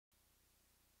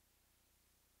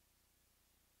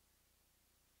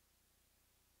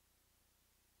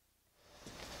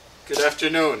Good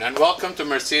afternoon and welcome to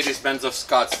Mercedes Benz of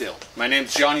Scottsdale. My name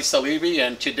is Johnny Salibi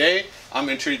and today I'm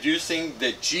introducing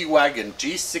the G-Wagon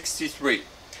G63.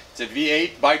 It's a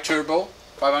V8 bi-turbo,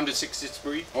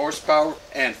 563 horsepower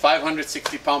and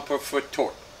 560 pound per foot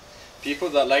torque. People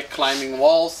that like climbing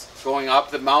walls, going up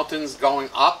the mountains, going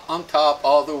up on top,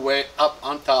 all the way up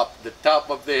on top, the top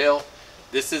of the hill,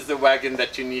 this is the wagon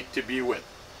that you need to be with.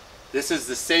 This is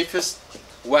the safest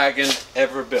wagon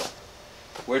ever built.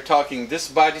 We're talking this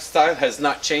body style has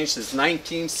not changed since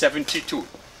 1972.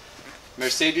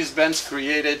 Mercedes-Benz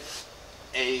created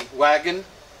a wagon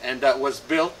and that was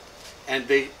built, and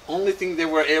the only thing they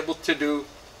were able to do,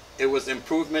 it was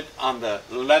improvement on the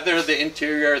leather, the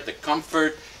interior, the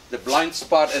comfort, the blind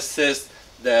spot assist,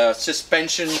 the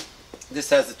suspension. This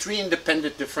has a 3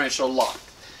 independent differential lock.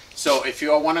 So if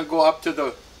you want to go up to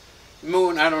the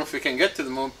moon, I don't know if we can get to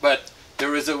the moon, but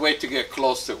there is a way to get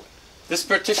close to it. This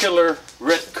particular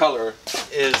red color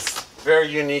is very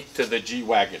unique to the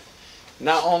G-Wagon.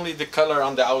 Not only the color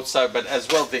on the outside, but as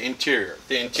well the interior.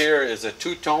 The interior is a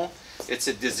two-tone. It's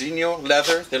a Designo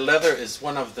leather. The leather is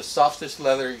one of the softest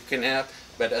leather you can have,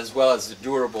 but as well as the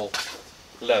durable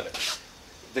leather.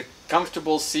 The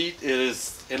comfortable seat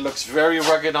it looks very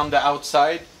rugged on the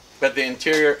outside, but the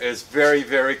interior is very,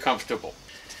 very comfortable.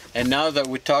 And now that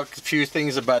we talked a few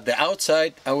things about the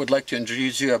outside, I would like to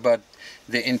introduce you about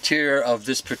the interior of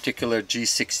this particular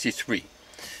G63.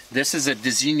 This is a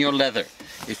Designo leather.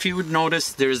 If you would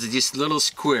notice, there's these little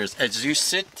squares. As you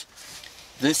sit,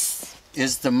 this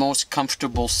is the most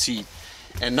comfortable seat.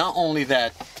 And not only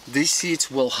that, these seats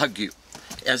will hug you.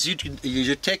 As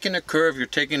you're taking a curve, you're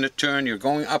taking a turn, you're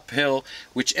going uphill,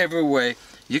 whichever way,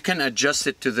 you can adjust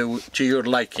it to your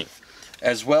liking.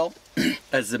 As well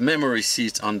as the memory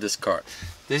seats on this car.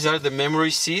 These are the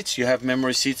memory seats. You have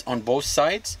memory seats on both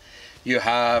sides. You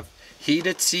have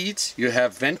heated seats, you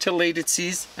have ventilated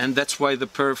seats, and that's why the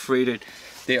perforated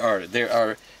they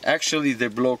are actually, they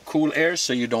blow cool air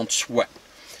so you don't sweat.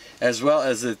 As well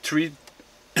as the 3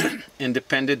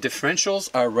 independent differentials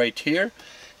are right here,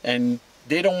 and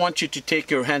they don't want you to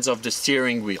take your hands off the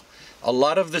steering wheel. A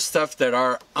lot of the stuff that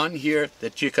are on here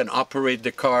that you can operate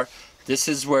the car, this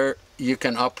is where you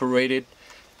can operate it,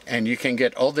 and you can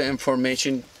get all the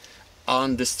information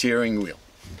on the steering wheel.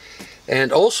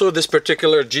 And also this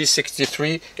particular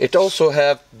G63, it also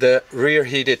have the rear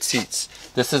heated seats.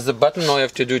 This is the button. All you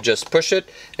have to do, just push it,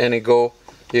 and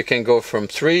you can go from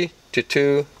 3 to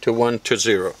 2 to 1 to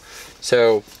 0.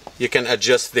 So you can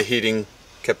adjust the heating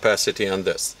capacity on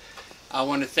this. I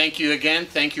want to thank you again.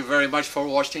 Thank you very much for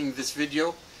watching this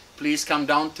video. Please come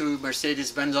down to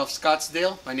Mercedes Benz of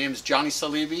Scottsdale. My name is Johnny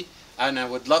Salibi, and I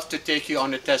would love to take you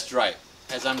on a test drive,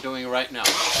 as I'm doing right now.